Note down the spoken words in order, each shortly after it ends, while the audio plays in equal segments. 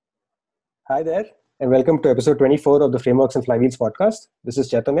Hi there, and welcome to episode 24 of the Frameworks and Flywheels podcast. This is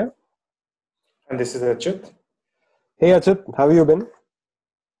Chaitanya. And this is Achyut. Hey Achut, how have you been?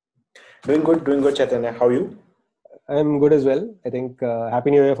 Doing good, Chaitanya. How are you? I'm good as well. I think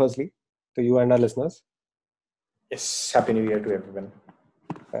Happy New Year, firstly, to you and our listeners. Yes, Happy New Year to everyone.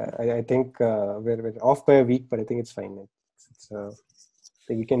 I think we're off by a week, but I think it's fine. I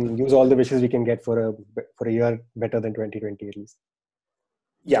think we can use all the wishes we can get for a year better than 2020 at least.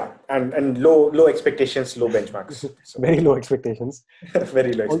 Yeah, and low expectations, low benchmarks. So Very low expectations.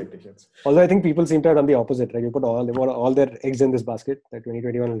 very low expectations. Although I think people seem to have done the opposite, right? They put all their eggs in this basket. That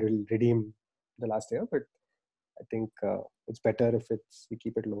 2021 will redeem the last year, but I think it's better if we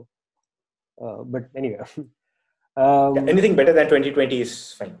keep it low. But anyway, Yeah, anything better than 2020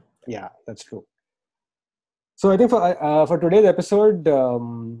 is fine. yeah, that's true. So I think for today's episode,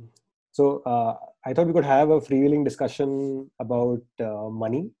 I thought we could have a freewheeling discussion about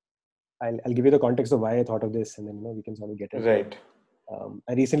money. I'll give you the context of why I thought of this, and then we can sort of get into it. Right.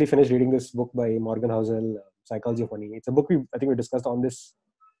 I recently finished reading this book by Morgan Housel, Psychology of Money. It's a book I think we discussed on this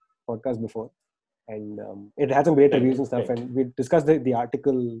podcast before, and it had some great reviews and stuff. Right. And we discussed the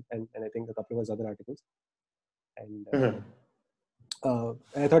article and I think a couple of other articles. And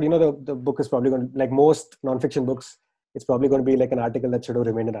I thought, the book is probably going to, like most nonfiction books, it's probably going to be like an article that should have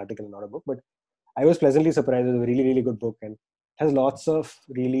remained an article, not a book. But I was pleasantly surprised. It was a really, really good book and has lots of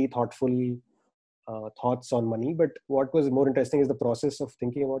really thoughtful thoughts on money. But what was more interesting is the process of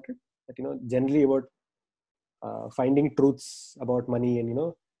thinking about it. That, generally about finding truths about money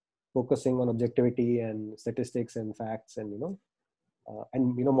and, focusing on objectivity and statistics and facts and,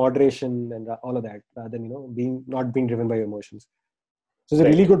 moderation and all of that rather than, not being driven by your emotions. So it's a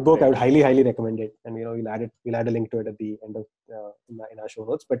really good book. I would highly, highly recommend it. And, we'll add a link to it at the end of in our show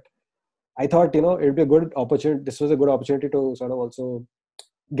notes. But I thought, it would be a good opportunity. This was a good opportunity to sort of also,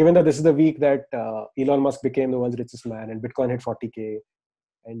 given that this is the week that Elon Musk became the world's richest man and Bitcoin hit 40K.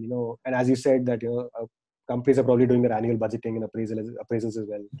 And, and as you said that, companies are probably doing their annual budgeting and appraisals as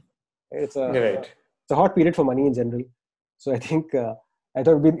well. It's a hot period for money in general. So I think I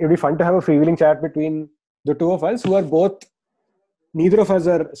thought it'd be fun to have a freewheeling chat between the two of us who are both. Neither of us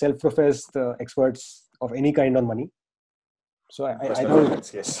are self-professed experts of any kind on money. So I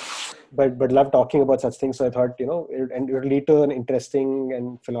thought, yes, but love talking about such things. So I thought, it would lead to an interesting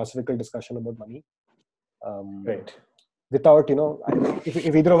and philosophical discussion about money. Right. Without,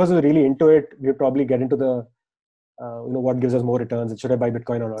 if either of us is really into it, we'd probably get into the, what gives us more returns. Should I buy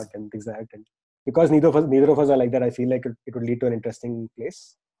Bitcoin or not, and things like that. And because neither of us are like that, I feel like it would lead to an interesting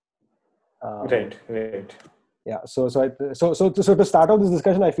place. Right. Yeah. So to start off this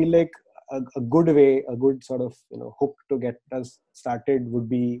discussion, I feel like a good way, a good sort of hook to get us started would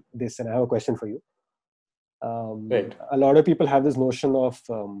be this. And I have a question for you. Right. A lot of people have this notion of,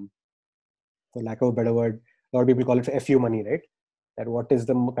 for lack of a better word, a lot of people call it FU money, right? That what is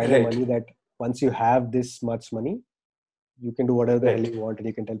the kind of money that once you have this much money, you can do whatever the hell you want, and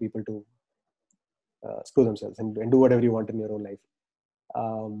you can tell people to screw themselves and do whatever you want in your own life.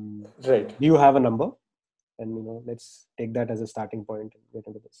 Right. Do you have a number? And let's take that as a starting point and get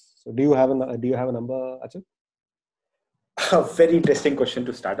into this. So do you have a number, Achyut? A very interesting question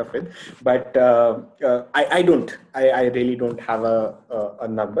to start off with, but I don't. I really don't have a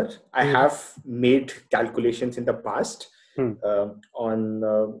number. I have made calculations in the past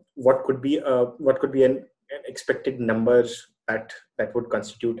on what could be an expected number that would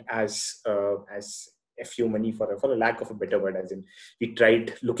constitute as FU money, for a lack of a better word. As in, we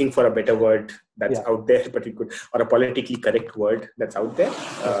tried looking for a better word that's out there, but we could, or a politically correct word that's out there,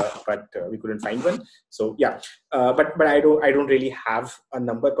 but we couldn't find one. So but I don't really have a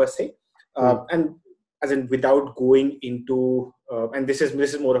number per se, and as in without going into and this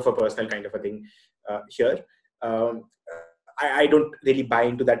is more of a personal kind of a thing here. I don't really buy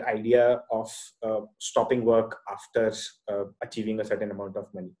into that idea of stopping work after achieving a certain amount of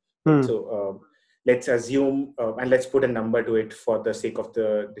money. So let's assume, and let's put a number to it for the sake of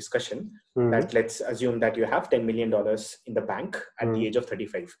the discussion, that let's assume that you have $10 million in the bank at the age of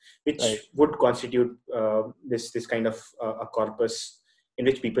 35, which would constitute this kind of a corpus in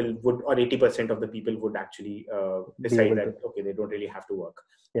which people would, or 80% of the people would actually decide that, okay, they don't really have to work,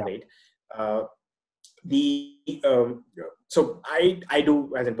 right? So I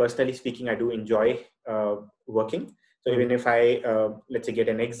do, as in personally speaking, I do enjoy working. So even if I, let's say, get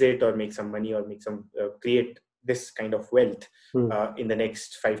an exit or make some money or create this kind of wealth in the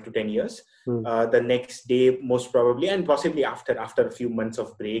next 5 to 10 years, the next day, most probably, and possibly after a few months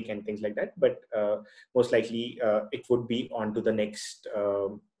of break and things like that, but most likely it would be on to the next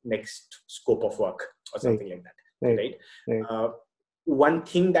scope of work or something like that, right? one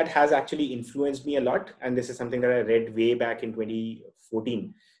thing that has actually influenced me a lot, and this is something that I read way back in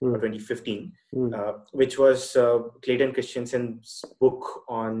 2014 or 2015, which was Clayton Christensen's book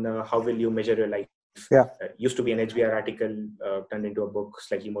on how will you measure your life. Yeah. Used to be an HBR article, turned into a book,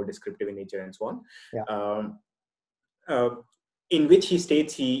 slightly more descriptive in nature and so on. Yeah. In which he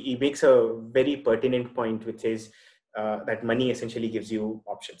states, he makes a very pertinent point, which is that money essentially gives you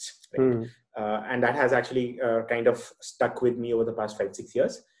options, right? And that has actually kind of stuck with me over the past 5-6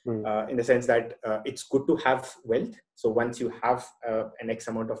 years, in the sense that it's good to have wealth. So once you have an X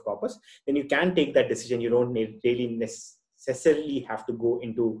amount of corpus, then you can take that decision. You don't really necessarily have to go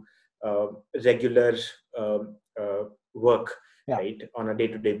into regular work, right, on a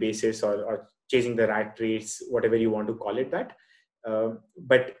day-to-day basis, or chasing the rat race, whatever you want to call it that.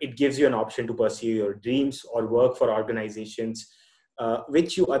 But it gives you an option to pursue your dreams or work for organizations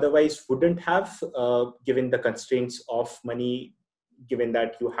which you otherwise wouldn't have, given the constraints of money, given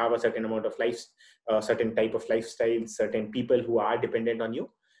that you have a certain amount of life, certain type of lifestyle, certain people who are dependent on you.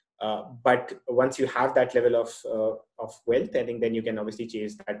 But once you have that level of wealth, I think then you can obviously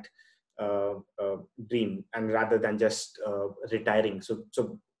chase that dream, and rather than just retiring. So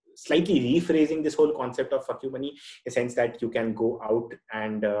slightly rephrasing this whole concept of fuck you money, in the sense that you can go out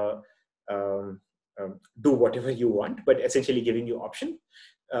and do whatever you want, but essentially giving you option.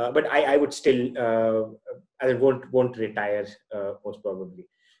 But I would still, I won't retire most probably.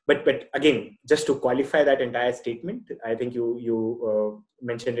 But again, just to qualify that entire statement, I think you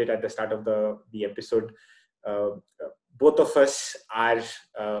mentioned it at the start of the episode. Both of us are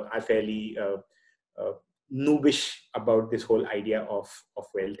fairly noobish about this whole idea of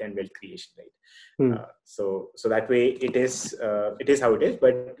wealth and wealth creation, right? So that way it is how it is.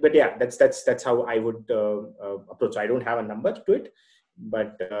 But yeah, that's how I would approach. I don't have a number to it,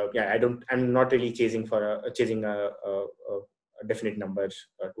 but yeah, I'm not really chasing a definite number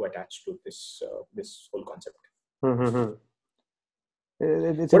to attach to this whole concept.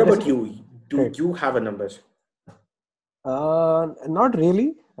 What about you? Do you have a number? Not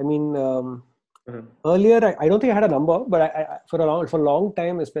really. I mean, earlier I don't think I had a number, but I for a long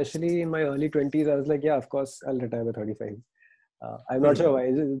time, especially in my early 20s, I was like, yeah, of course I'll retire by 35. I'm not sure why.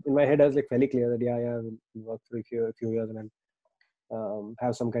 In my head, I was like fairly clear that we'll work for a few years and then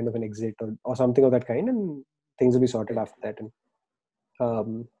have some kind of an exit or something of that kind, and things will be sorted after that. And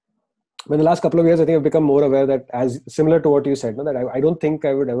but in the last couple of years, I think I've become more aware that, as similar to what you said, no, that I don't think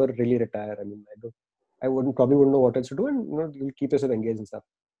I would ever really retire. I mean, I probably wouldn't know what else to do, and you'll keep yourself engaged and stuff.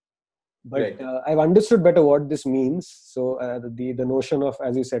 But I've understood better what this means. So the notion of,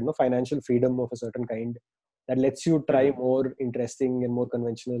 as you said, financial freedom of a certain kind that lets you try more interesting and more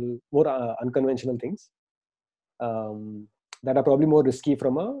unconventional things that are probably more risky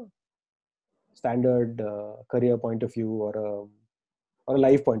from a standard career point of view or a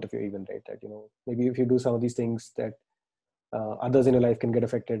life point of view, even, right? That maybe if you do some of these things that others in your life can get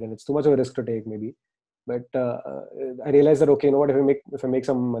affected, and it's too much of a risk to take, maybe. But I realized that, okay, you know what, if I make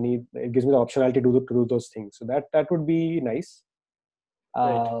some money, it gives me the optionality to do those things. So that would be nice.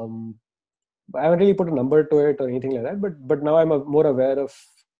 I haven't really put a number to it or anything like that, but now I'm more aware of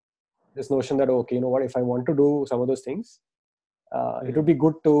this notion that, okay, you know what, if I want to do some of those things, it would be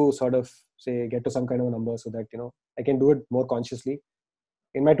good to sort of say get to some kind of a number so that I can do it more consciously.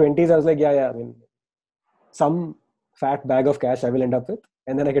 In my 20s, I was like, yeah, I mean, some fat bag of cash I will end up with,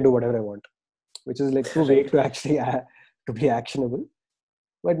 and then I can do whatever I want, which is like too vague to actually to be actionable.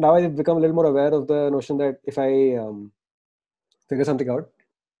 But now I've become a little more aware of the notion that if I figure something out,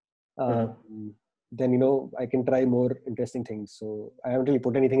 then I can try more interesting things. So I haven't really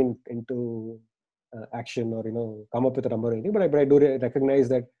put anything into action or come up with a number or anything. But I do recognize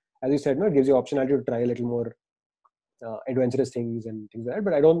that, as you said, it gives you optionality to try a little more adventurous things and things like that.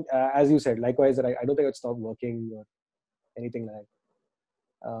 But I don't, as you said, likewise, that I don't think I'd stop working or anything like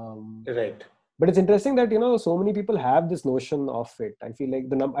that. Right. But it's interesting that so many people have this notion of it. I feel like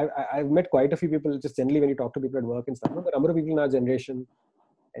I've met quite a few people. Just generally, when you talk to people at work and stuff, the number of people in our generation,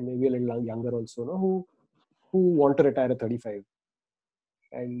 and maybe a little younger also, who want to retire at 35.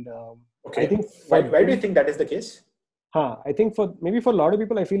 And okay, I think why do you think that is the case? I think for a lot of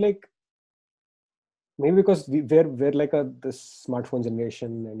people, I feel like maybe because we're like this smartphone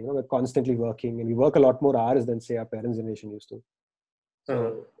generation, and we're constantly working, and we work a lot more hours than, say, our parents' generation used to.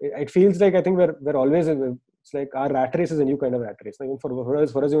 So it feels like, I think we're always, it's like our rat race is a new kind of rat race. Even for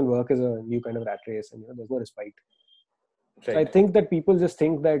us, even work is a new kind of rat race, and there's no respite. Right. So I think that people just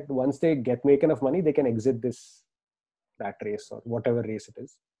think that once they make enough money, they can exit this rat race or whatever race it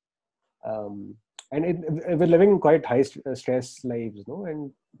is. And we're living quite high stress lives,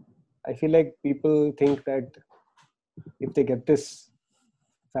 and I feel like people think that if they get this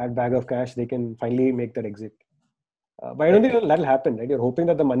fat bag of cash, they can finally make that exit. But I don't think that'll happen, right? You're hoping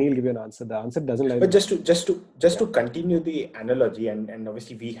that the money will give you an answer. The answer doesn't lie. But just to continue the analogy, and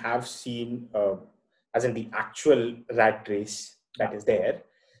obviously we have seen, as in the actual rat race that is there.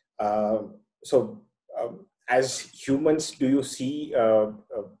 So as humans, do you see a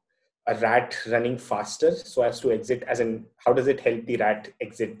rat running faster so as to exit? As in, how does it help the rat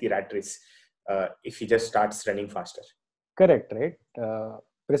exit the rat race if he just starts running faster? Correct, right?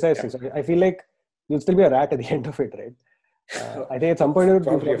 Precisely. So I feel like you'll still be a rat at the end of it, right? I think at some point it would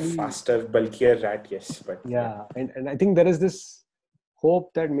probably a faster, bulkier rat, yes. But yeah. And I think there is this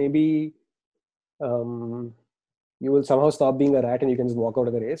hope that maybe you will somehow stop being a rat and you can just walk out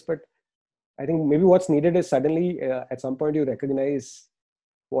of the race. But I think maybe what's needed is suddenly at some point you recognize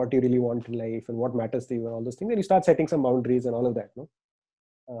what you really want in life and what matters to you and all those things, and you start setting some boundaries and all of that. No,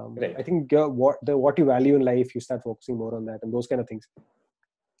 right. I think what you value in life, you start focusing more on that and those kind of things.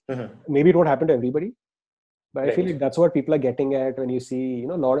 Maybe it won't happen to everybody, but I feel like that's what people are getting at when you see,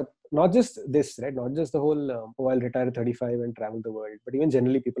 not just this, right? Not just the whole, I'll retire at 35 and travel the world, but even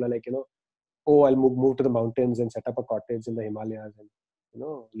generally people are like, I'll move to the mountains and set up a cottage in the Himalayas and,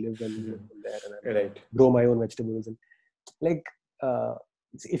 live and there and grow my own vegetables. And like,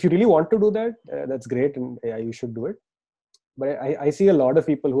 if you really want to do that, that's great. And you should do it. But I see a lot of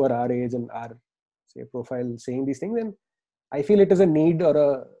people who are our age and our, say, profile saying these things. And I feel it is a need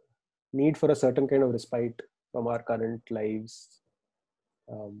for a certain kind of respite from our current lives.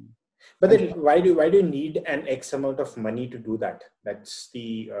 But then why do you need an X amount of money to do that? That's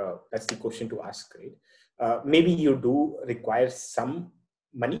the question to ask, right? Maybe you do require some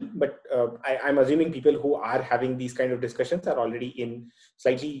money, but I'm assuming people who are having these kind of discussions are already in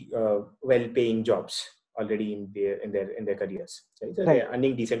slightly well-paying jobs already in their careers, right? So they're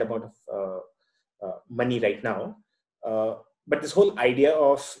earning decent amount of money right now. But this whole idea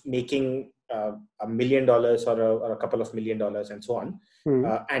of making $1 million or a couple of $1 million and so on,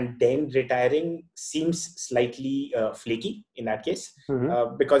 and then retiring seems slightly flaky in that case,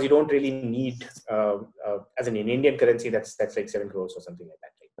 because you don't really need, as in Indian currency, that's like 7 crores or something like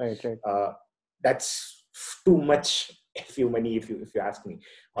that, right? That's too much FU money, if you ask me,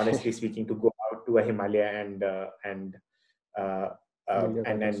 honestly speaking, to go out to a Himalaya and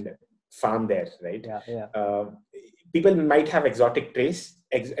farm there, right? People might have exotic tastes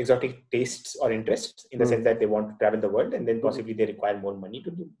or interests in the sense that they want to travel the world, and then possibly they require more money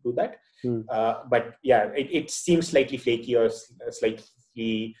to do that. But yeah, it seems slightly flaky or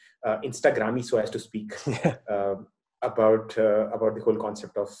slightly Instagrammy, so as to speak, about the whole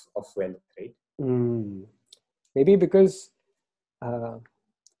concept of wealth, right? Maybe because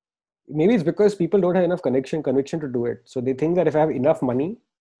it's because people don't have enough conviction to do it. So they think that if I have enough money,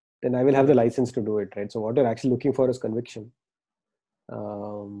 then I will have the license to do it, right? So what they're actually looking for is conviction.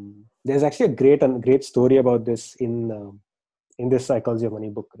 There's actually a great story about this in this Psychology of Money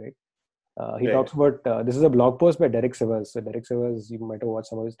book, right? He talks about, this is a blog post by Derek Sivers. So Derek Sivers, you might have watched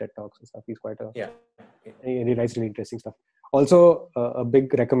some of his TED Talks and stuff. He's quite he writes really interesting stuff. Also, a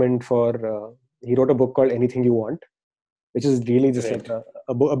big recommend for, he wrote a book called Anything You Want, which is really just like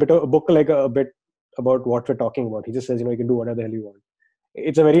a book like a bit about what we're talking about. He just says, you can do whatever the hell you want.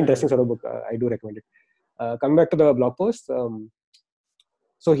 It's a very interesting sort of book. I do recommend it. Coming back to the blog post,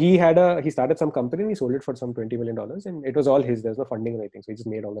 so he started some company and he sold it for some $20 million, and it was all his. There's no funding or anything, so he just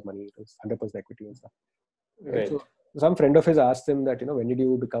made all the money. It was 100% equity and stuff. Right. So some friend of his asked him that, when did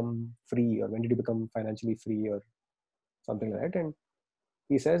you become free, or when did you become financially free, or something like that? And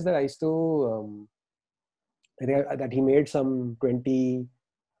he says that I used to that he made some $20,000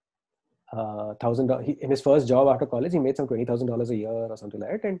 in his first job after college. He made some $20,000 a year or something like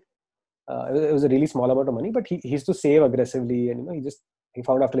that, and it was a really small amount of money. But he used to save aggressively, and he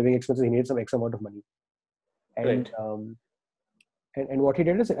found after living expenses he needed some X amount of money. And and what he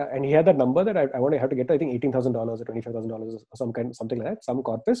did is, and he had that number that I have to get to, I think $18,000 or $25,000 or something like that, some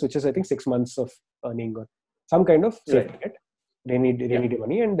corpus, which is I think 6 months of earning or some kind of safety net. They need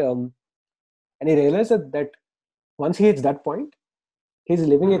money, and he realized that once he hits that point, his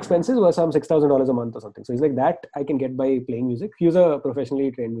living expenses were some $6,000 a month or something. So he's like, that I can get by playing music. He was a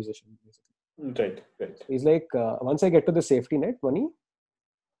professionally trained musician, basically. Right. He's like, once I get to the safety net money,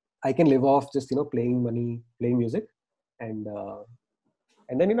 I can live off just playing music, and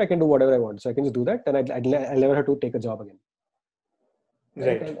then I can do whatever I want. So I can just do that, and I'll never have to take a job again.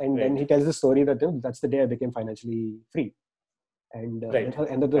 Right. And then he tells the story that that's the day I became financially free. And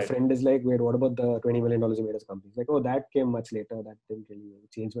and the friend is like, wait, what about the $20 million you made as a company? He's like, oh, that came much later. That didn't really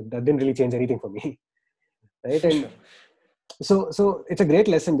change, but that didn't really change anything for me. Right. And so it's a great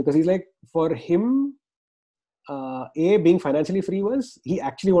lesson, because he's like, for him, being financially free was he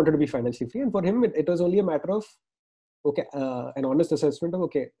actually wanted to be financially free, and for him it was only a matter of an honest assessment of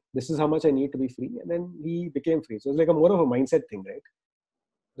this is how much I need to be free, and then he became free. So it's like a more of a mindset thing, right?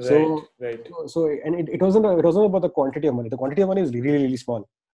 Right. So and it wasn't about the quantity of money. The quantity of money is really, really small,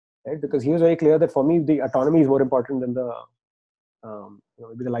 right? Because he was very clear that for me the autonomy is more important than the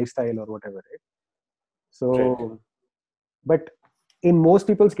maybe the lifestyle or whatever, right? So, but in most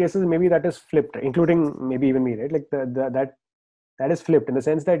people's cases, maybe that is flipped, including maybe even me, right? Like that is flipped in the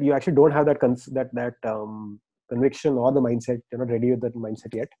sense that you actually don't have that conviction or the mindset. You're not ready with that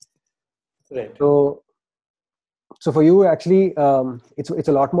mindset yet. Right. So for you, actually, it's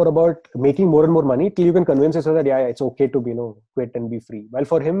a lot more about making more and more money till you can convince yourself that it's okay to quit and be free. While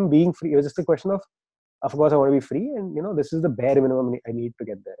for him, being free, it was just a question of course, I want to be free, and this is the bare minimum I need to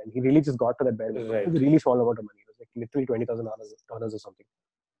get there. And he really just got to that bare minimum. Right. It was a really small amount of money. It was like literally $20,000 or something.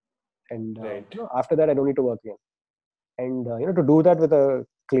 And after that, I don't need to work again. And to do that with a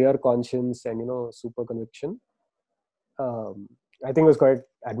clear conscience and super conviction, I think was quite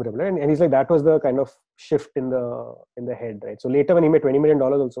admirable. And he's like, that was the kind of shift in the head, right? So later when he made $20 million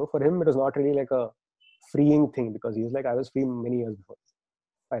also, for him it was not really like a freeing thing, because he was like, I was free many years before,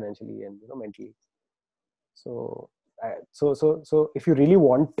 financially and mentally. So if you really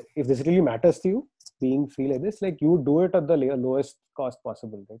if this really matters to you, being free like this, like you do it at the lowest cost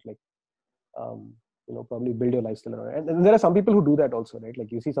possible, right? Like probably build your lifestyle around it. And there are some people who do that also, right?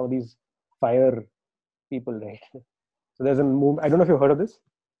 Like you see some of these FIRE people, right? So there's a movement. I don't know if you've heard of this.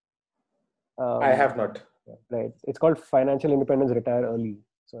 I have not. Right. It's called Financial Independence Retire Early.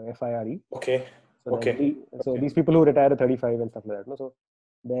 So FIRE. Okay. So these people who retire at 35 and stuff like that. No? So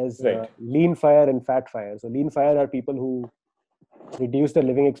there's lean FIRE and fat FIRE. So lean FIRE are people who reduce their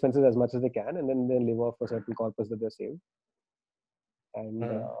living expenses as much as they can, and then they live off a certain corpus that they're saved. And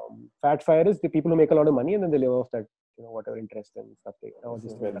fat FIRE is the people who make a lot of money and then they live off that, whatever interest and stuff.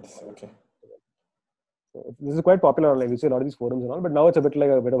 Okay. So this is quite popular online. We see a lot of these forums and all, but now it's a bit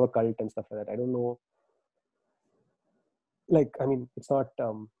of a cult and stuff like that. I don't know. Like, I mean, it's not.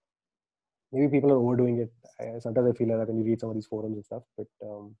 Maybe people are overdoing it. Sometimes I feel like that when you read some of these forums and stuff.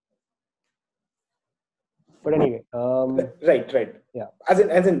 But anyway. Right. Yeah. As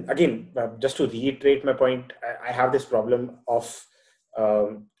in again, just to reiterate my point, I have this problem of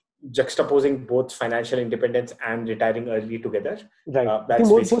juxtaposing both financial independence and retiring early together. Right. I think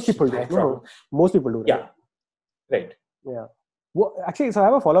most people do. No, most people do. Right? Yeah. Right. Yeah. Well, actually, so I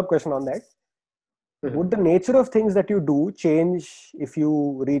have a follow-up question on that. Mm-hmm. Would the nature of things that you do change if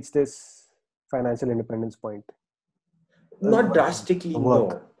you reach this financial independence point? Not drastically,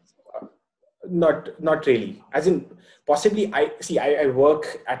 no. Not really. As in, possibly, I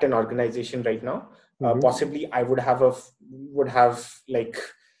work at an organization right now. Possibly, I would have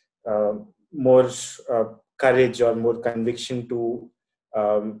more courage or more conviction to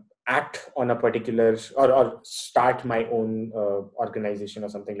act on a particular or start my own organization or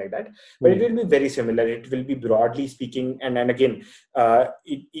something like that. But it will be very similar. It will be, broadly speaking, and again,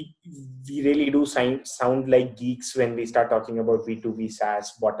 we really do sound like geeks when we start talking about B2B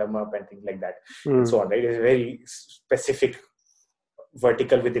SaaS, bottom up and things like that, and so on. Right? It's a very specific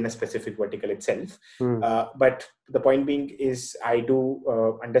vertical within a specific vertical itself. But the point being is, I do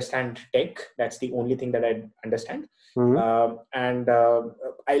understand tech. That's the only thing that I understand. And I'll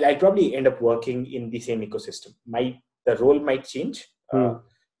probably end up working in the same ecosystem. The role might change,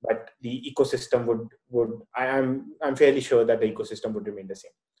 but the ecosystem would I'm fairly sure that the ecosystem would remain the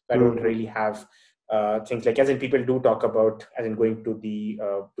same. I don't really have things like, as in people do talk about, as in going to the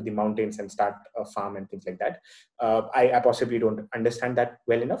mountains and start a farm and things like that. I possibly don't understand that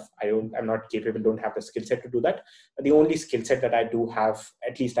well enough. I'm not capable, don't have the skill set to do that. The only skill set that I do have,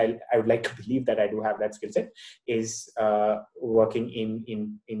 at least I would like to believe that I do have that skill set, is working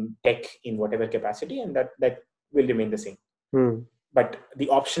in tech in whatever capacity, and that will remain the same. But the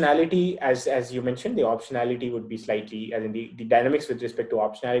optionality, as you mentioned, the optionality would be slightly, as in the dynamics with respect to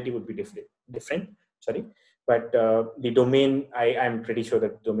optionality would be different. Sorry, but the domain, I'm pretty sure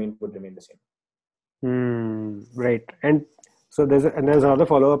that the domain would remain the same. Right, and so there's another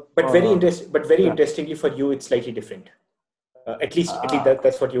follow up. But very interestingly for you, it's slightly different. At least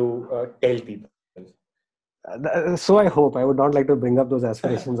that's what you tell people. So I hope. I would not like to bring up those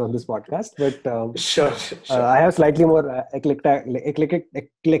aspirations on this podcast, but sure. I have slightly more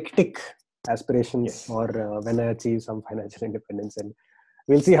eclectic aspirations for when I achieve some financial independence, and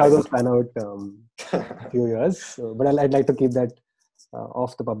we'll see how those pan out a few years. So, but I'd like to keep that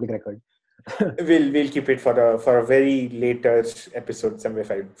off the public record. We'll keep it for a very later episode, somewhere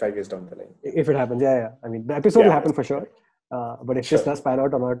 5 years down the line. If it happens, I mean, the episode will happen for sure. But if this does pan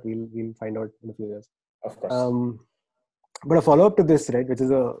out or not, we'll find out in a few years. Of course. But a follow-up to this, right, which is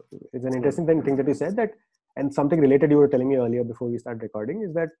an interesting thing that you said, that, and something related you were telling me earlier before we start recording,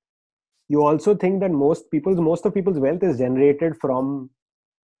 is that you also think that most of people's wealth is generated from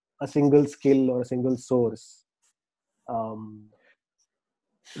a single skill or a single source.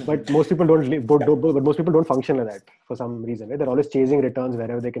 But most people don't live, but most people don't function like that for some reason, right? They're always chasing returns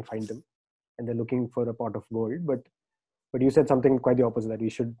wherever they can find them, and they're looking for a pot of gold. But you said something quite the opposite, that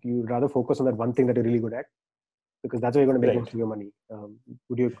you rather focus on that one thing that you're really good at, because that's where you're going to make most of your money.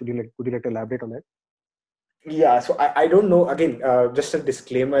 Would you like to elaborate on that? Yeah, so I don't know. Again, just a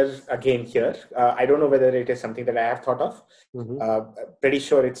disclaimer again here. I don't know whether it is something that I have thought of. Pretty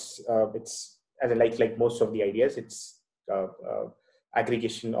sure it's as like most of the ideas, it's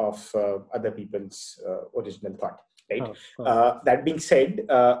aggregation of other people's original thought, right? That being said,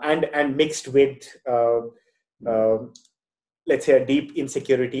 and mixed with let's say a deep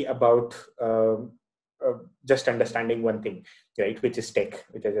insecurity about just understanding one thing, right, which is tech,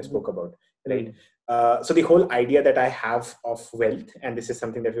 which I just spoke about, right? So the whole idea that I have of wealth, and this is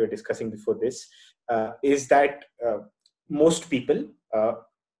something that we were discussing before this, is that most people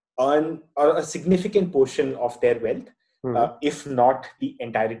earn a significant portion of their wealth, if not the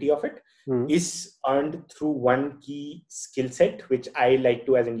entirety of it, is earned through one key skill set, which I like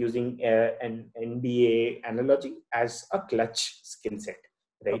to, as in using an NBA analogy, as a clutch skill set,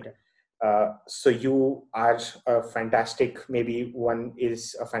 right? Okay. So you are a fantastic, maybe one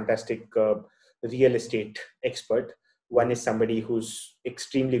is a fantastic real estate expert. One is somebody who's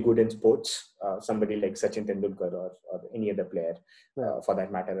extremely good in sports, somebody like Sachin Tendulkar or any other player, for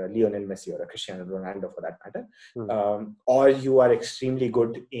that matter, Lionel Messi or Cristiano Ronaldo for that matter. Or you are extremely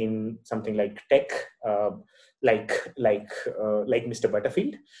good in something like tech, like Mr.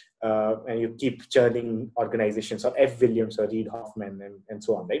 Butterfield, and you keep churning organizations, or F. Williams or Reid Hoffman and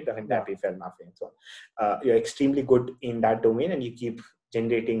so on, right? The Happy Fell Mafia and so on. You're extremely good in that domain, and you keep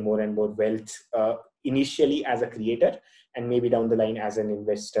generating more and more wealth, initially as a creator, and maybe down the line as an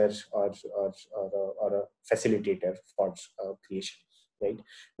investor or a facilitator for creation, right?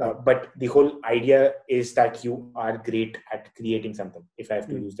 But the whole idea is that you are great at creating something. If I have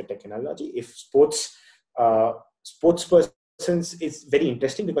to use the tech analogy, if sports persons is very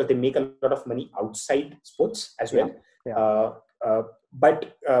interesting because they make a lot of money outside sports as well.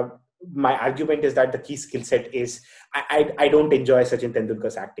 But my argument is that the key skill set is I don't enjoy Sachin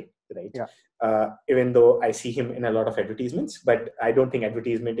Tendulkar's acting, right? Even though I see him in a lot of advertisements, but I don't think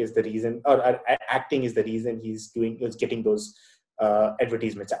advertisement is the reason, or acting is the reason he's getting those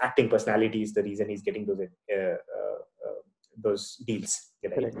advertisements. Acting personality is the reason he's getting those deals,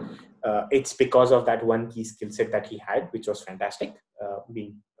 right? It's because of that one key skill set that he had, which was fantastic,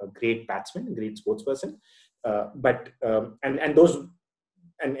 being a great batsman, a great sports person.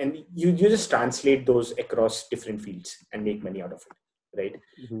 And you just translate those across different fields and make money out of it, right?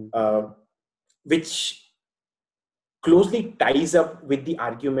 Which closely ties up with the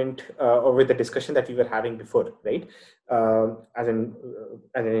argument or with the discussion that we were having before, right? As in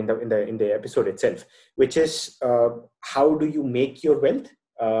the episode itself, which is how do you make your wealth?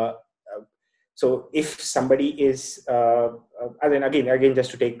 So if somebody is, and then again, just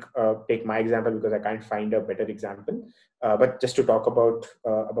to take my example, because I can't find a better example, but just to talk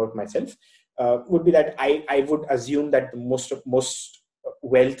about myself, would be that I would assume that the most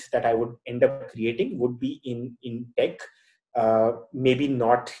wealth that I would end up creating would be in tech, maybe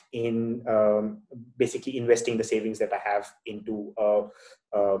not in basically investing the savings that I have into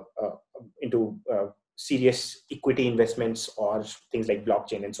serious equity investments or things like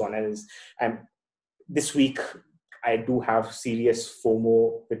blockchain and so on. And this week I do have serious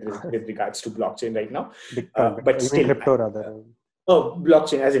FOMO with regards to blockchain right now. Bitcoin, but still, crypto rather.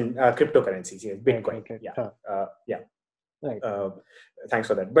 Blockchain as in cryptocurrencies, yes, Bitcoin. Right. Right. Thanks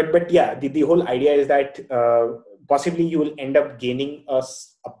for that. But yeah, the whole idea is that possibly you will end up gaining a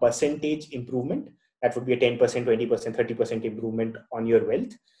percentage improvement. That would be a 10%, 20%, 30% improvement on your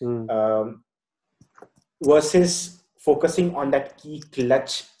wealth, versus focusing on that key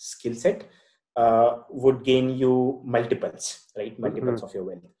clutch skill set would gain you multiples, right? Multiples of your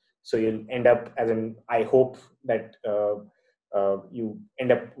wealth. So you'll end up, I hope that you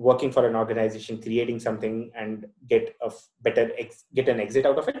end up working for an organization, creating something, and get an exit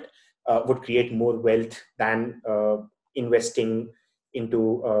out of it, would create more wealth than investing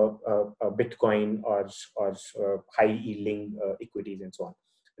into Bitcoin or high yielding equities and so on,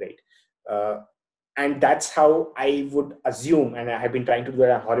 right? And that's how I would assume, and I have been trying to do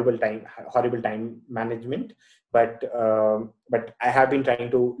a horrible time management, but I have been trying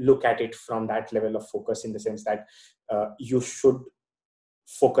to look at it from that level of focus, in the sense that you should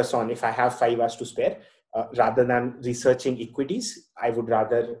focus on, if I have 5 hours to spare, rather than researching equities, I would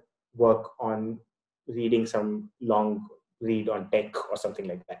rather work on reading some long read on tech or something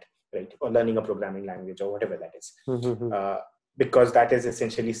like that, right? Or learning a programming language or whatever that is. Because that is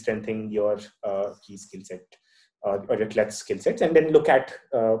essentially strengthening your key skill set or your clutch skill sets, and then look at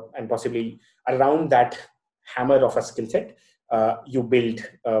and possibly around that hammer of a skill set, you build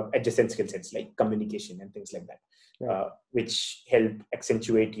adjacent skill sets like communication and things like that, which help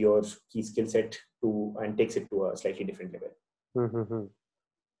accentuate your key skill set and takes it to a slightly different level.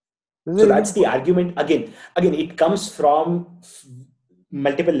 So that's the argument. Again, it comes from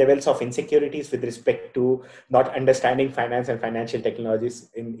multiple levels of insecurities with respect to not understanding finance and financial technologies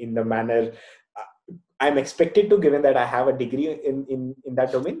in the manner I'm expected to, given that I have a degree in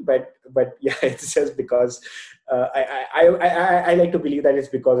that domain. But yeah, it's just because I like to believe that it's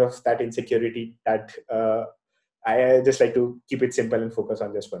because of that insecurity that I just like to keep it simple and focus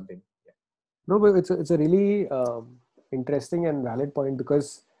on just one thing. Yeah. No, but it's a really interesting and valid point,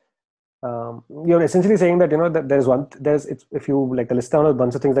 because you're essentially saying that that if you like list down a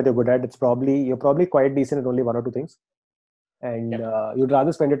bunch of things that you're good at, you're probably quite decent at only one or two things, and you'd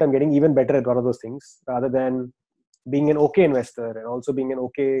rather spend your time getting even better at one of those things rather than being an okay investor and also being an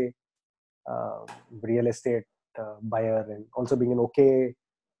okay real estate buyer and also being an okay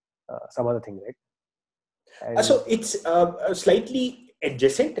some other thing, right? So it's slightly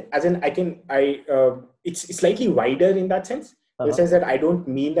adjacent, as in it's slightly wider in that sense. In the sense that I don't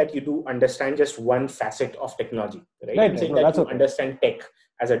mean that you do understand just one facet of technology, right? I'm saying that you understand tech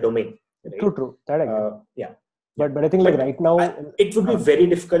as a domain. Right? True. That I get. Yeah. But I think right now it would be very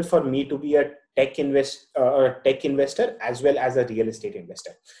difficult for me to be a tech investor as well as a real estate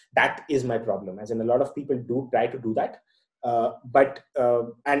investor. That is my problem. As in, a lot of people do try to do that,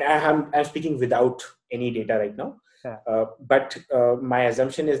 and I'm speaking without any data right now. But my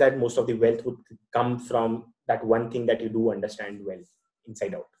assumption is that most of the wealth would come from that one thing that you do understand well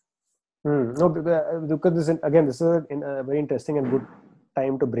inside out. No, because this is a very interesting and good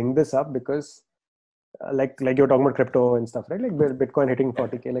time to bring this up, because like you're talking about crypto and stuff, right? Like Bitcoin hitting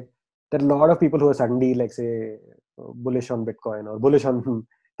 40K, like there are a lot of people who are suddenly like say bullish on Bitcoin or bullish on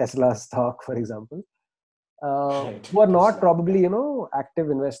Tesla stock, for example, who are not probably active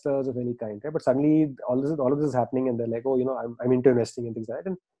investors of any kind, right? But suddenly all of this is happening, and they're like, oh, I'm into investing and things like that.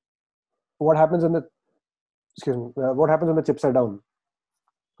 And what happens when the chips are down,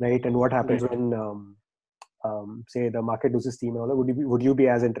 right? And what happens when say the market loses steam and all that? Would you be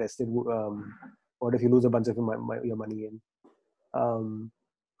as interested? What if you lose a bunch of your money in?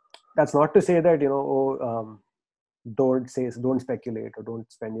 That's not to say that don't speculate or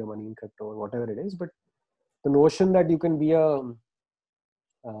don't spend your money in crypto or whatever it is, but the notion that you can be a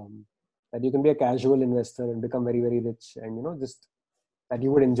casual investor and become very, very rich, and just that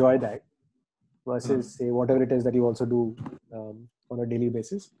you would enjoy that versus say whatever it is that you also do on a daily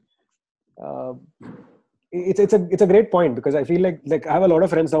basis. It's a great point, because I feel like I have a lot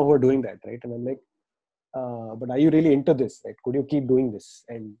of friends now who are doing that, right? And I'm like, but are you really into this? Right? Could you keep doing this?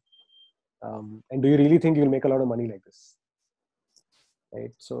 And do you really think you'll make a lot of money like this?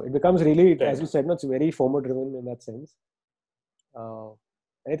 Right. So it becomes really, as you said, it's very FOMO driven in that sense. I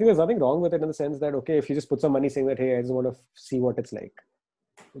think there's nothing wrong with it in the sense that, okay, if you just put some money saying that, hey, I just want to see what it's like,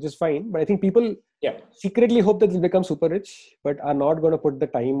 which is fine. But I think people secretly hope that they'll become super rich, but are not going to put the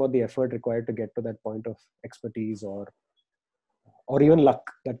time or the effort required to get to that point of expertise or even luck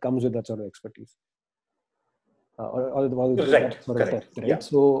that comes with that sort of expertise. That sort of test, right? Yeah.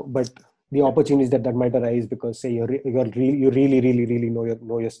 So, but the opportunities that might arise because say you really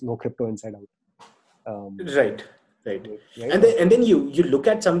know crypto inside out. Right. And then you look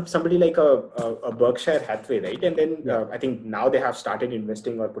at somebody like a Berkshire Hathaway, right? And then I think now they have started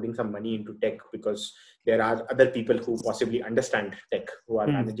investing or putting some money into tech because there are other people who possibly understand tech who are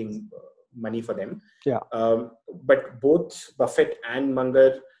managing money for them. But both Buffett and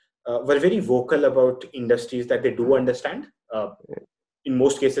Munger were very vocal about industries that they do understand. In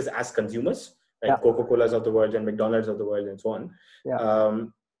most cases as consumers, like Coca-Colas of the world and McDonald's of the world and so on.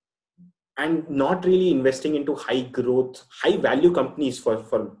 And not really investing into high growth, high value companies for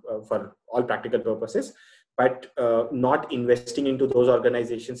all practical purposes, but not investing into those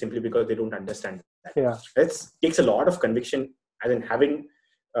organizations simply because they don't understand that. It takes a lot of conviction, as in having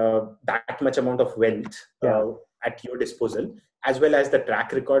that much amount of wealth at your disposal, as well as the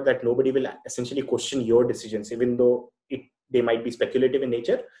track record that nobody will essentially question your decisions, even though they might be speculative in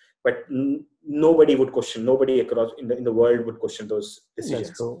nature, but nobody across in the world would question those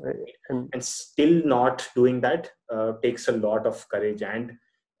decisions. And still not doing that takes a lot of courage and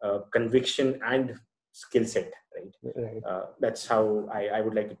conviction and skill set right? That's how I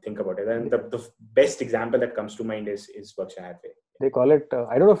would like to think about it. And the best example that comes to mind is Berkshire Hathaway. They call it,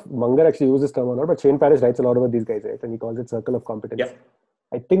 I don't know if Munger actually uses this term or not, but Shane Parrish writes a lot about these guys, right? And he calls it circle of competence. Yeah.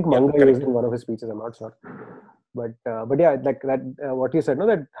 I think Munger used it in one of his speeches, I'm not sure. But yeah, like that, what you said, no,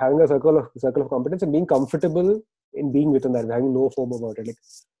 that having a circle of competence and being comfortable in being within that, having no FOMO about it. Like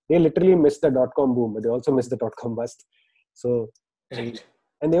they literally missed the .com boom, but they also missed the .com bust. So, right.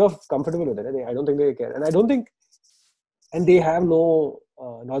 And they were comfortable with it. I don't think they care. And I don't think, and they have no,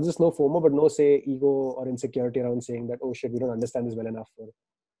 not just no FOMO, but no, say, ego or insecurity around saying that, oh shit, we don't understand this well enough. Or,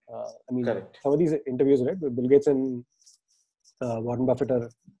 I mean, some of these interviews, right, with Bill Gates and Warren Buffett are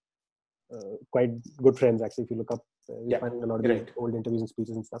quite good friends, actually. If you look up, you find a lot of these old interviews and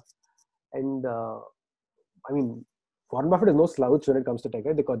speeches and stuff. And I mean, Warren Buffett is no slouch when it comes to tech,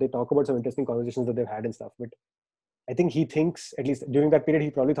 right? They talk about some interesting conversations that they've had and stuff. But I think he thinks, at least during that period,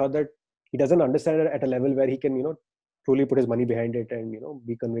 he probably thought that he doesn't understand it at a level where he can, truly put his money behind it and,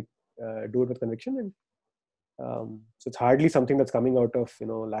 do it with conviction. And so it's hardly something that's coming out of,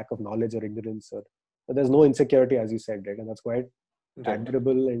 lack of knowledge or ignorance. Or there's no insecurity, as you said, right? And that's quite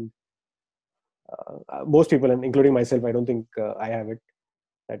admirable. And most people, and including myself, I don't think I have it.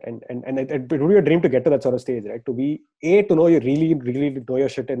 And it would be a dream to get to that sort of stage, right? To be to know you really know your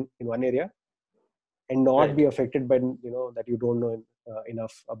shit in one area, and not be affected by that you don't know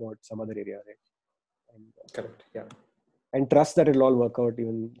enough about some other area, right? And, correct. Yeah. And trust that it'll all work out.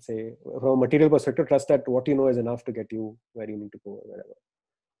 Even say from a material perspective, trust that what you know is enough to get you where you need to go, or wherever.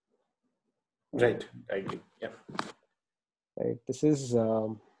 Right. I agree. Yeah. Right. This is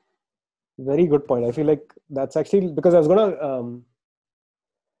very good point. I feel like that's actually because I was gonna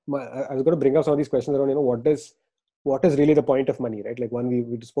bring up some of these questions around, what is really the point of money, right? Like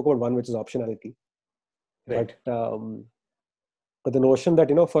we spoke about one, which is optionality. Right. But the notion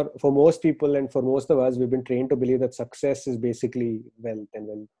that, for most people and for most of us, we've been trained to believe that success is basically wealth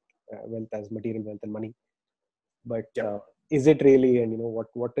and wealth as material wealth and money. But is it really? And,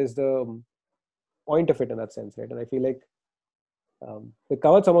 what is the point of it in that sense, right? And I feel like we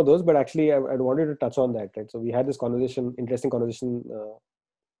covered some of those, but actually I wanted to touch on that, right? So we had this interesting conversation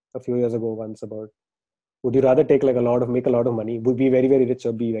a few years ago once about, would you rather make a lot of money, would be very, very rich,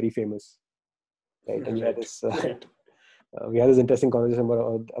 or be very famous, right? And we had this interesting conversation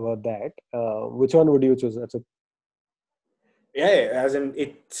about that. Which one would you choose? As in,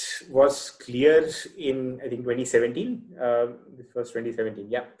 it was clear in, I think, 2017. This was 2017.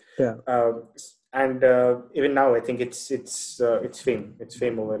 Yeah. And even now, I think it's fame. It's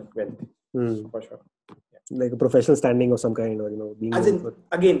fame over wealth, for sure. Like a professional standing of some kind, or being. As in,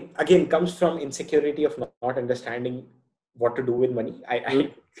 again, comes from insecurity of not understanding what to do with money.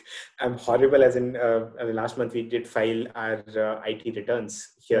 I'm horrible. As in, last month we did file our IT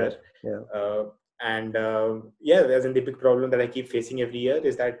returns here. And as in, the big problem that I keep facing every year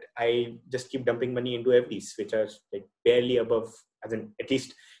is that I just keep dumping money into FDs, which are like barely above, as in, at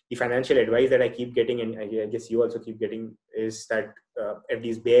least the financial advice that I keep getting, and I guess you also keep getting, is that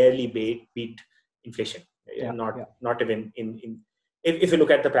FDs barely beat inflation. Not even in if you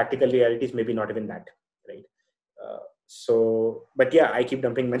look at the practical realities, maybe not even that, right? But I keep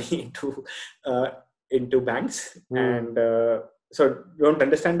dumping money into banks, and so don't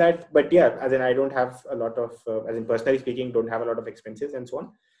understand that. But as in, I don't have a lot of, as in, personally speaking, don't have a lot of expenses and so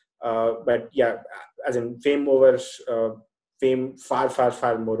on. But as in, fame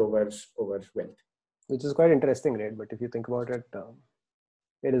far more over wealth, which is quite interesting, right? But if you think about it,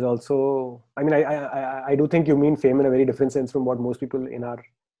 it is also, I mean, I do think you mean fame in a very different sense from what most people in our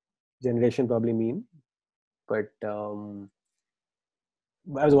generation probably mean. But I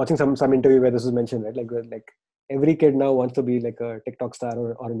was watching some interview where this was mentioned, right? Like every kid now wants to be like a TikTok star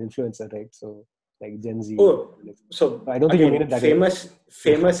or an influencer, right? So like Gen Z. So I don't think you mean it that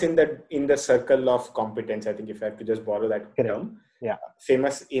famous in the circle of competence. I think if I have to just borrow that term,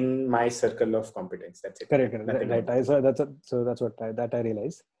 famous in my circle of competence. That's it. Correct. Right. That's what I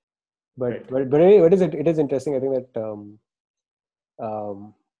realized. But it is interesting. I think that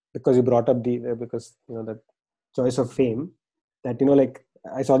because you brought up the choice of fame, that like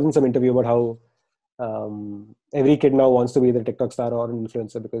I saw in some interview about how every kid now wants to be the TikTok star or an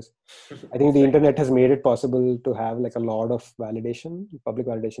influencer, because I think the internet has made it possible to have like a lot of validation, public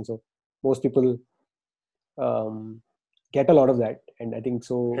validation. So most people get a lot of that, and I think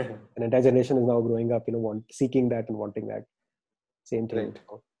so an entire generation is now growing up, seeking that and wanting that same thing. Right.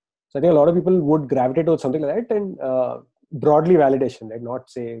 So I think a lot of people would gravitate towards something like that, and broadly validation, right?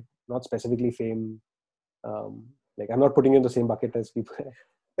 Not specifically fame. Like I'm not putting you in the same bucket as people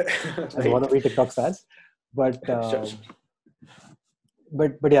as wannabe TikTok stars, but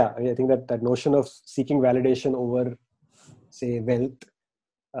but yeah, I think that notion of seeking validation over, say, wealth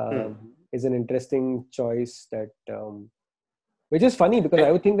is an interesting choice that which is funny because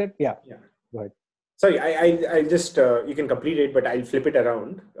I would think that Yeah. go ahead. Sorry, I just you can complete it, but I'll flip it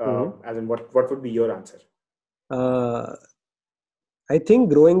around. As in, what would be your answer? I think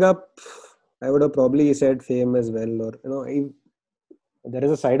growing up, I would have probably said fame as well, or there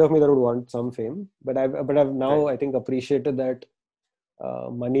is a side of me that would want some fame, but I've now I think appreciated that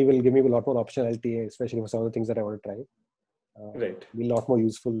money will give me a lot more optionality, especially for some of the things that I want to try. Be a lot more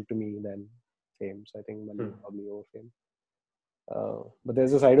useful to me than fame. So I think money probably over fame. But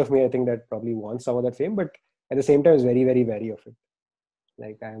there's a side of me I think that probably wants some of that fame, but at the same time is very, very wary of it.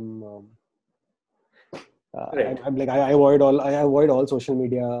 Like I'm like I avoid all social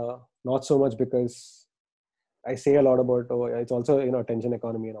media, not so much because I say a lot about it's also attention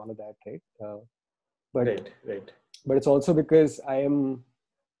economy and all of that, right? But it's also because I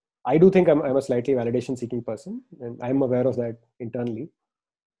do think I'm a slightly validation seeking person, and I'm aware of that internally.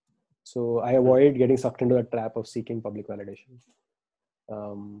 So I avoid getting sucked into a trap of seeking public validation.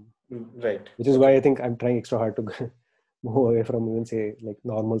 Which is why I think I'm trying extra hard to move away from even say like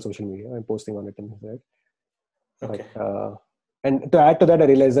normal social media. I'm posting on it and that. But, and to add to that, I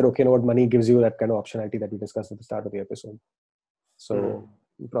realized that what money gives you that kind of optionality that we discussed at the start of the episode. So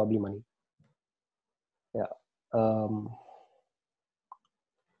probably money. Yeah.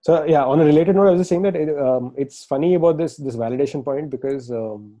 So yeah, on a related note, I was just saying that it's funny about this validation point because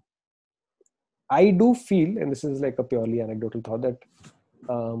I do feel, and this is like a purely anecdotal thought, that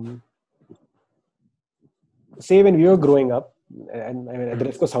say when we were growing up, and I mean at the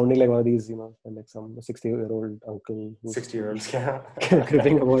risk of sounding like one of these, like some 60-year-old uncle who's 60-year-olds, yeah,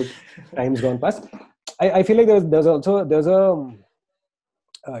 cribbing about times gone past. I feel like there's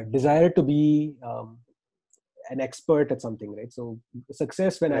a desire to be an expert at something, right? So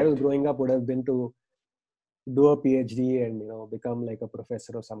success when I was growing up would have been to do a PhD and become like a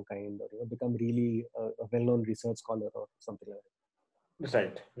professor of some kind, or become really a well-known research scholar or something like that.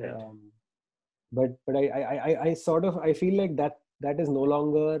 But I sort of I feel like that is no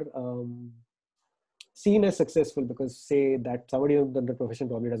longer seen as successful because say that somebody in the profession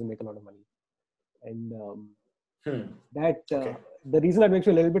probably doesn't make a lot of money, and the reason that makes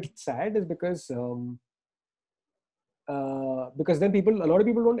me a little bit sad is because then a lot of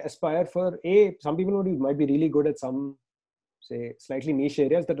people don't aspire for some people might be really good at some say slightly niche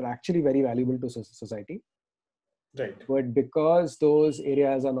areas that are actually very valuable to society, but because those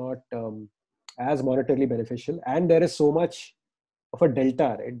areas are not as monetarily beneficial and there is so much of a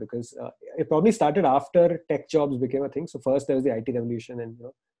delta, right? Because it probably started after tech jobs became a thing. So first there was the IT revolution, and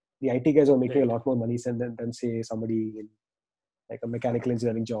the IT guys were making a lot more money than say somebody in like a mechanical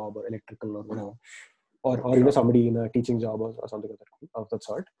engineering job or electrical or whatever, or somebody in a teaching job or something of that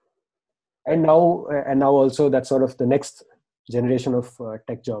sort. And now also that's sort of the next generation of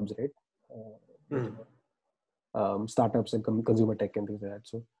tech jobs, right? Startups and consumer tech and things like that.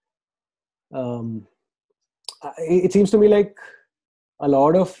 So it seems to me like a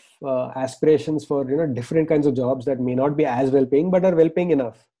lot of aspirations for different kinds of jobs that may not be as well paying but are well paying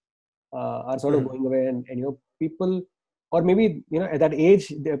enough are sort of going away, and people, or maybe at that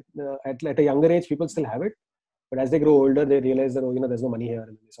age at a younger age people still have it, but as they grow older they realize that there's no money here,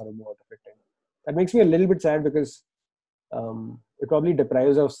 and they sort of move out of it. And that makes me a little bit sad because it probably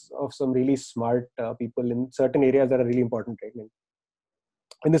deprives us of some really smart people in certain areas that are really important, right?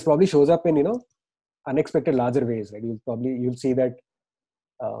 And this probably shows up in unexpected larger ways, right? You'll see that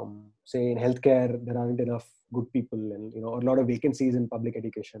say in healthcare there aren't enough good people, and a lot of vacancies in public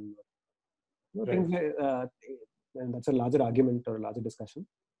education, things like, and that's a larger argument or a larger discussion.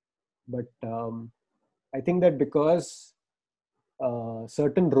 But I think that because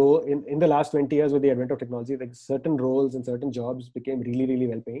certain role in the last 20 years with the advent of technology, like certain roles and certain jobs became really, really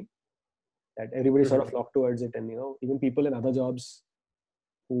well paying, that everybody sort of flocked towards it, and even people in other jobs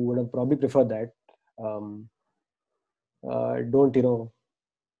who would have probably preferred that don't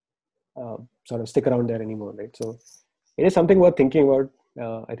sort of stick around there anymore, right? So it is something worth thinking about.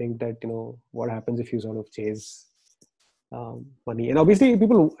 I think that what happens if you sort of chase money, and obviously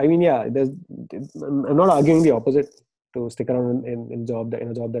people, I mean, yeah, I'm not arguing the opposite, to stick around in a job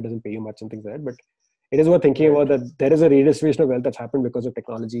that doesn't pay you much and things like that, but it is worth thinking about that there is a redistribution of wealth that's happened because of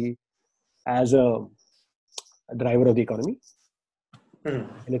technology as a driver of the economy. And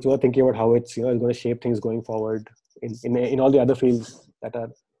it's worth thinking about how it's going to shape things going forward in all the other fields that are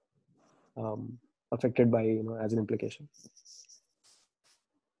affected by as an implication.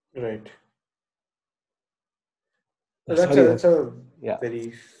 Right. That's a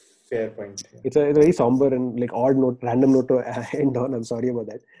very Fair point. Yeah. It's a very somber and like odd note, random note to end on. I'm sorry about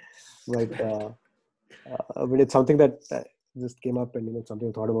that, but it's something that just came up, and it's something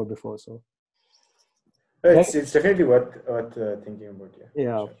I thought about before. So right, It's definitely worth thinking about. Yeah.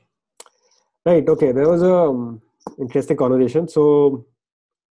 yeah, Sure. right. Okay, there was a interesting conversation. So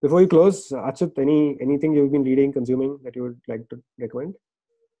before you close, Achut, anything you've been reading, consuming that you would like to recommend?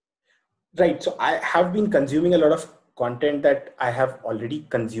 Right. So I have been consuming a lot of content that I have already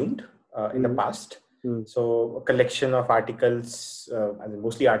consumed in the Mm-hmm. past. Mm. So a collection of articles, I mean,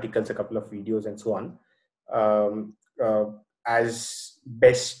 mostly articles, a couple of videos, and so on, um, as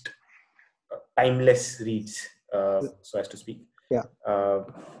best timeless reads, so as to speak. Yeah.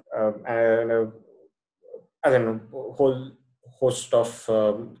 And I don't know, whole host of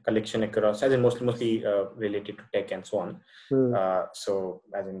collection across, as in mostly related to tech and so on. Mm. So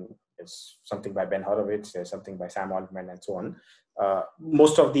as in, there's something by Ben Horowitz, there's something by Sam Altman, and so on.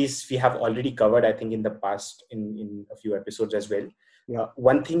 Most of these we have already covered, I think, in the past in a few episodes as well. Yeah.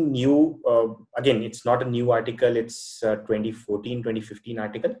 One thing new, again, it's not a new article, it's 2014, 2015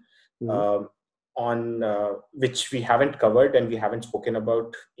 article. Mm-hmm. On which we haven't covered and we haven't spoken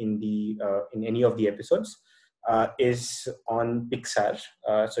about in any of the episodes, is on Pixar.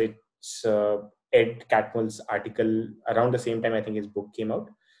 So it's Ed Catmull's article around the same time I think his book came out,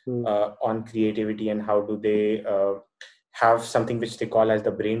 on creativity and how do they have something which they call as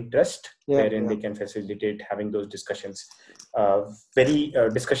the brain trust, wherein they can facilitate having those discussions,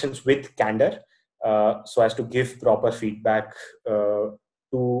 discussions with candor, so as to give proper feedback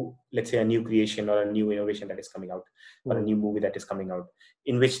to, let's say, a new creation or a new innovation that is coming out, or a new movie that is coming out,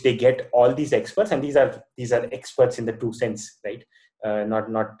 in which they get all these experts, and these are experts in the true sense, right?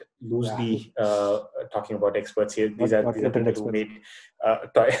 Not loosely talking about experts here. These are people experts who made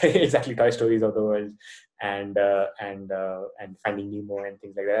exactly Toy Stories of the world, and Finding Nemo and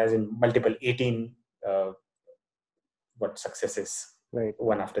things like that, as in multiple 18 successes, right,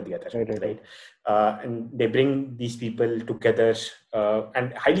 one after the other, right. And they bring these people together,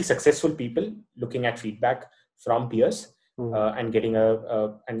 and highly successful people, looking at feedback from peers, and getting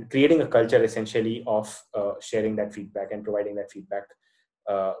and creating a culture essentially of sharing that feedback and providing that feedback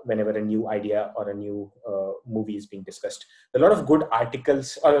whenever a new idea or a new movie is being discussed. A lot of good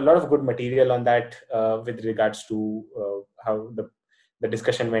articles or a lot of good material on that, with regards to how the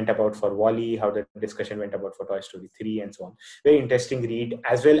discussion went about for WALL-E, how the discussion went about for Toy Story 3, and so on. Very interesting read,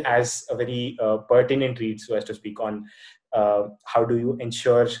 as well as a very pertinent read, so as to speak, on how do you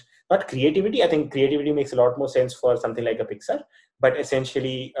ensure, not creativity. I think creativity makes a lot more sense for something like a Pixar, but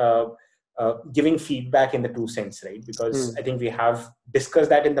essentially giving feedback in the true sense, right? Because I think we have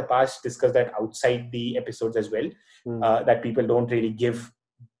discussed that in the past, discussed that outside the episodes as well, that people don't really give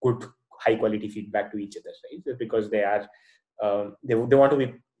good, high quality feedback to each other, right? Because they are they want to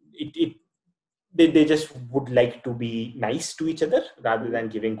be they just would like to be nice to each other rather than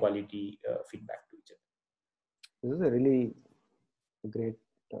giving quality feedback to each other. This is a really great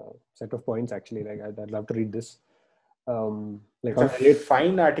set of points, actually. Like I'd love to read this. Like it's a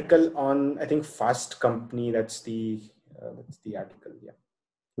fine article on, I think, Fast Company. That's the article. Yeah.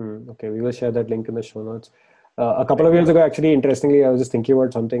 Okay, we will share that link in the show notes. A couple of years ago, actually, interestingly, I was just thinking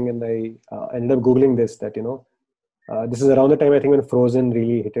about something, and I ended up Googling this, that, this is around the time, I think, when Frozen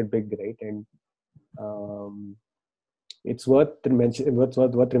really hit it big, right? And it's worth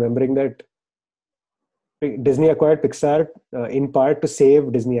remembering that Disney acquired Pixar in part to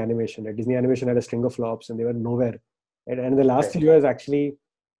save Disney Animation. Right? Disney Animation had a string of flops, and they were nowhere. Right? And in the last few years, actually,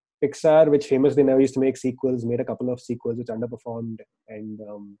 Pixar, which famously never used to make sequels, made a couple of sequels which underperformed, and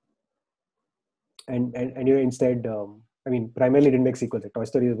instead, I mean, primarily didn't make sequels. Like Toy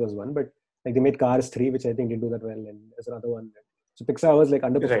Story was one, but like they made Cars 3, which I think didn't do that well, and there's another one. So Pixar was like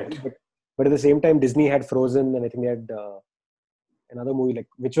underperformed, but at the same time, Disney had Frozen, and I think they had another movie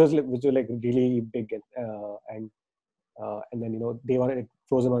which was like really big, and then they wanted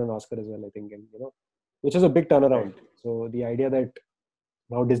Frozen won an Oscar as well, I think, and which was a big turnaround. Right. So the idea that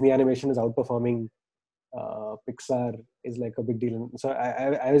now Disney Animation is outperforming Pixar is like a big deal. So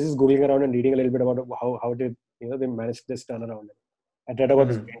I was just googling around and reading a little bit about how did they manage this turnaround. I read about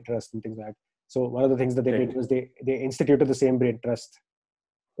this brain trust and things like that. So one of the things that they did was they instituted the same brain trust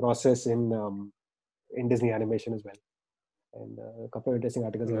process in Disney Animation as well, and a couple of interesting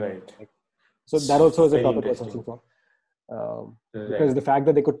articles. Right. So that also is a topic we're searching for, because the fact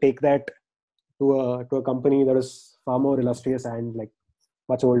that they could take that to a company that is far more illustrious and like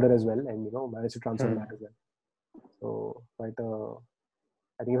much older as well, and manage to transform that as well. So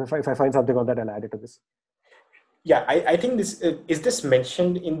I think if I find something on that, I'll add it to this. Yeah, I think this is this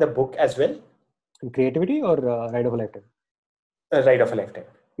mentioned in the book as well. In Creativity or Ride of a Lifetime? Ride of a Lifetime.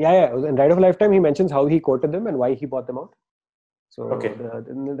 Yeah. In Ride of a Lifetime, he mentions how he quoted them and why he bought them out. So Okay.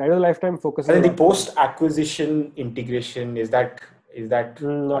 the Ride of a Lifetime focuses. And then the post-acquisition integration is that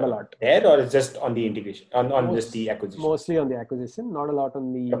not a lot there, or is just on the integration on just the acquisition? Mostly on the acquisition, not a lot on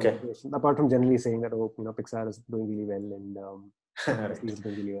the Okay. integration. Apart from generally saying that Pixar is doing really well and Right. is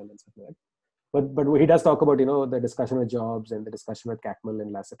doing really well and stuff like that. But he does talk about the discussion with Jobs and the discussion with Catmull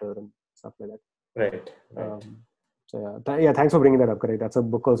and Lasseter and stuff like that. Right. So yeah, thanks for bringing that up. Correct. That's a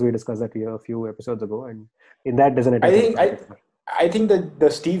book also we discussed that a few episodes ago, and in that there's an attention. I think that the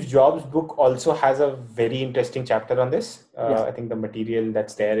Steve Jobs book also has a very interesting chapter on this. Yes. I think the material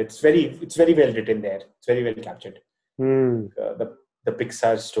that's there, it's very well written there. It's very well captured. The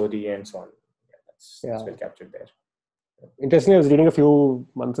Pixar story and so on. That's well captured there. Interestingly, I was reading a few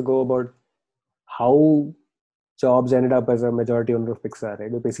months ago about how Jobs ended up as a majority owner of Pixar.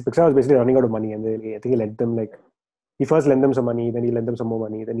 Right? Pixar was basically running out of money, and I think he lent them he first lent them some money, then he lent them some more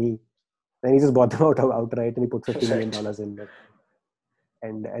money, then he just bought them outright, and he put $50 million in.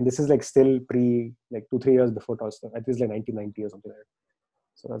 And this is still 2-3 years before Toy Story. I think it's 1990 or something like that.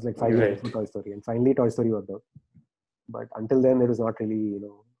 So that's 5 years before Toy Story, and finally Toy Story worked out. But until then, it was not really.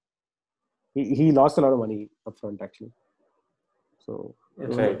 He lost a lot of money upfront actually. So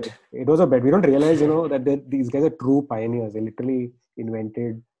it was a bet. We don't realize, that these guys are true pioneers. They literally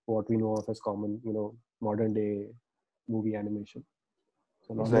invented what we know of as common, modern day movie animation.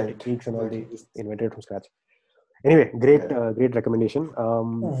 So all the techniques and all they invented from scratch. Anyway, great recommendation.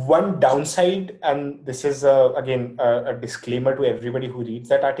 One downside, and this is again a disclaimer to everybody who reads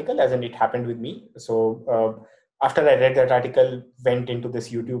that article, as in it happened with me. So after I read that article, went into this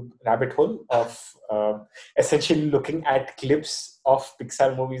YouTube rabbit hole of essentially looking at clips of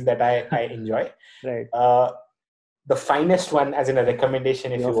Pixar movies that I enjoy. Right. The finest one, as in a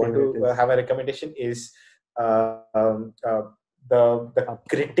recommendation, if you want to have a recommendation, is the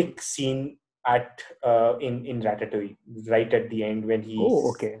critic scene in Ratatouille, right at the end when he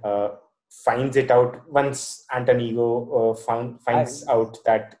finds it out. Once Anton Ego finds out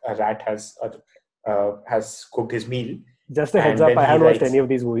that a rat has cooked his meal. Just a heads up, I haven't watched any of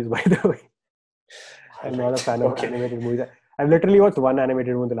these movies, by the way. I'm not a fan of animated movies. I've literally watched one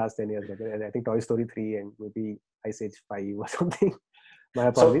animated movie in the last 10 years. I think Toy Story 3 and maybe Ice Age 5 or something. My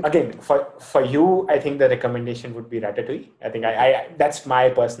apologies. So again, for you, I think the recommendation would be Ratatouille. I think that's my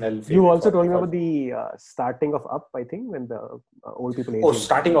personal favorite. You also told me about the starting of Up, I think, when the old people age.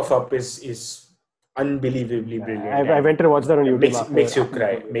 Starting of Up is unbelievably brilliant. I went to watch that on YouTube. Makes you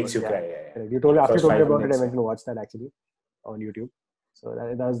cry. Makes you cry. Yeah. You told me after you told me about it, I went to watch that actually on YouTube. So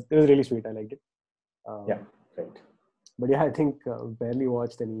it was really sweet. I liked it. Right. But yeah, I think barely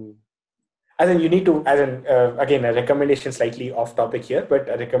watched any. And then you need to, again, a recommendation slightly off topic here, but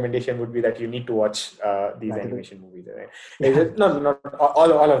a recommendation would be that you need to watch these animation movies. Right? No, not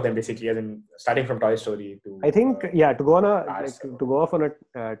all of them basically, as in starting from Toy Story to. I think to go off on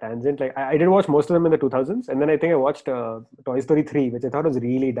a tangent. I did watch most of them in the 2000s, and then I think I watched Toy Story 3, which I thought was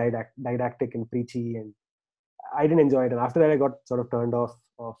really didactic and preachy, and I didn't enjoy it. And after that, I got sort of turned off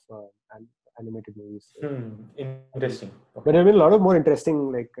animated movies. Interesting. Okay. But there have been a lot of more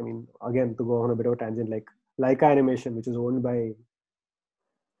interesting, again, to go on a bit of a tangent, like Laika Animation, which is owned by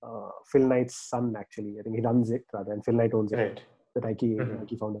Phil Knight's son, actually. I think he runs it, rather, and Phil Knight owns it. Right. The Nike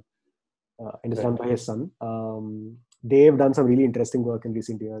founder. And it's run by his son. They've done some really interesting work in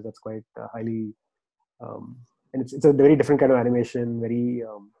recent years. That's quite highly... and it's a very different kind of animation, very...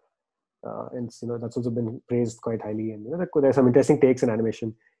 and that's also been praised quite highly. And there's some interesting takes in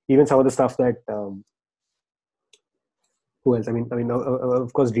animation. Even some of the stuff that who else? I mean,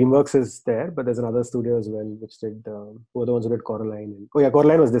 of course, DreamWorks is there, but there's another studio as well which did who were the ones who did Coraline.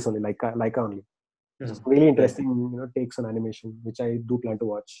 Coraline was this only, Laika only. So really interesting, takes on animation, which I do plan to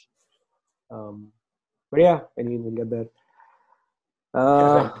watch. But yeah, we'll get there.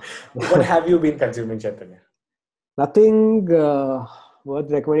 What have you been consuming, Chaitanya? Nothing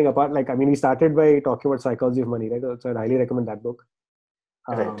worth recommending apart. We started by talking about Psychology of Money, right? So I'd highly recommend that book.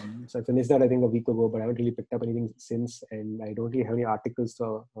 So I finished that I think a week ago, but I haven't really picked up anything since, and I don't really have any articles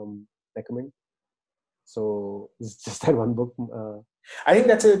to recommend. So it's just that one book. I think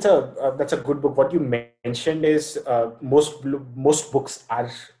that's a good book. What you mentioned is most books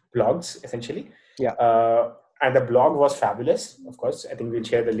are blogs essentially. Yeah. And the blog was fabulous. Of course, I think we'll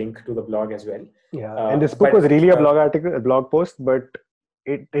share the link to the blog as well. Yeah. And this book was really a blog post, but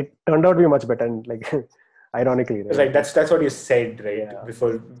it turned out to be much better. And ironically, right? That's what you said, right? Yeah.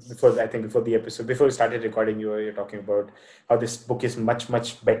 Before the episode, before we started recording, you're talking about how this book is much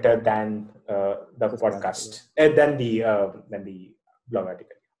better than the podcast, than the blog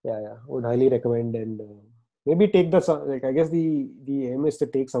article. Yeah, would highly recommend. And maybe take like, I guess the aim is to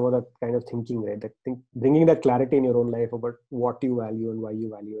take some of that kind of thinking, right? That bringing that clarity in your own life about what you value and why you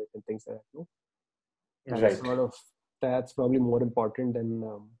value it and things like that. No? Right. That's probably more important than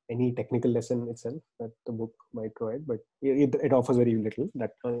any technical lesson itself that the book might provide, but it offers very little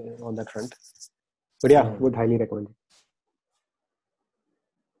that on that front. But yeah, would highly recommend it.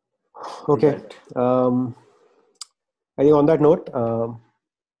 Okay. Right. I think on that note, a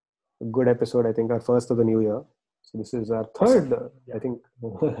good episode. I think our first of the new year. So this is our third, Awesome. I think,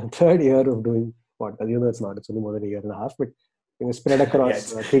 third year of doing podcast. You know, it's not. It's only more than a year and a half, but spread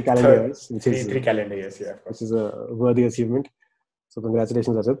across 3 calendar years, which is three calendar years. Yeah, of course. Which is a worthy achievement. So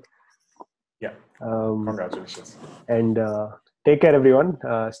congratulations, Ajit. Yeah. Congratulations. And take care, everyone.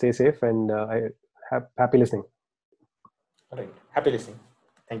 Stay safe, and happy listening. All right. Happy listening.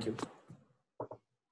 Thank you.